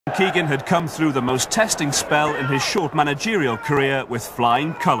Keegan had come through the most testing spell in his short managerial career with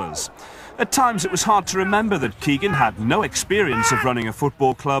flying colours. At times it was hard to remember that Keegan had no experience of running a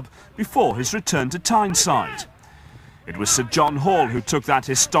football club before his return to Tyneside. It was Sir John Hall who took that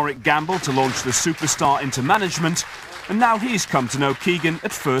historic gamble to launch the superstar into management, and now he's come to know Keegan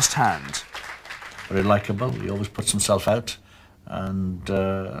at first hand. Very likeable, he always puts himself out, and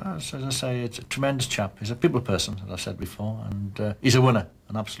as I say, it's a tremendous chap. He's a people person, as I said before, and he's a winner,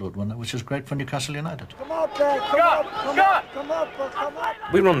 an absolute winner, which is great for Newcastle United. Come up there, come up.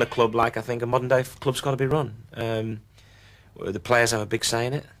 We run the club like I think a modern day club's got to be run. The players have a big say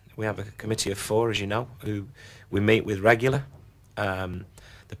in it. We have a committee of 4, as you know, who we meet with regular.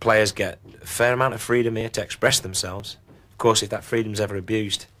 The players get a fair amount of freedom here to express themselves. Of course, if that freedom's ever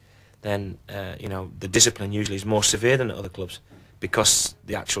abused, then you know, the discipline usually is more severe than at other clubs, because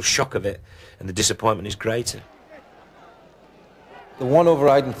the actual shock of it and the disappointment is greater. The one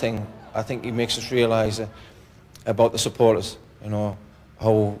overriding thing I think he makes us realise about the supporters, you know,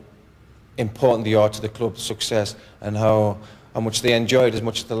 how important they are to the club's success and how much they enjoy it as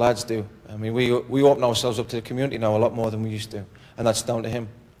much as the lads do. I mean, we open ourselves up to the community now a lot more than we used to, and that's down to him.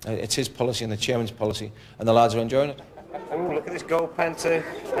 It's his policy and the chairman's policy, and the lads are enjoying it. Oh, look at this goal, Penta.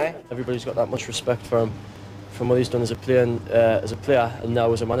 Eh? Everybody's got that much respect for him, from what he's done as a player and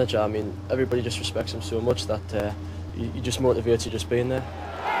now as a manager. I mean, everybody just respects him so much that you just motivates you just being there.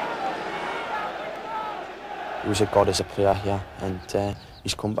 He was a god as a player, yeah, and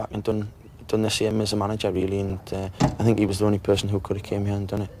he's come back and done the same as a manager, really. And I think he was the only person who could have came here and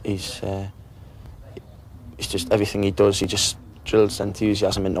done it. He's just everything he does. He just drills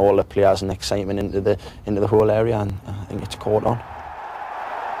enthusiasm in all the players and excitement into the whole area, and I think it's caught on.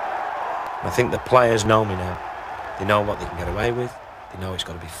 I think the players know me now. They know what they can get away with. They know it's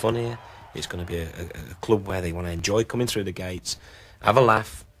going to be fun here. It's going to be a club where they want to enjoy coming through the gates, have a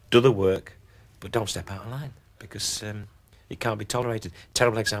laugh, do the work, but don't step out of line, because it can't be tolerated.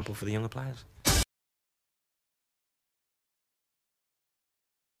 Terrible example for the younger players.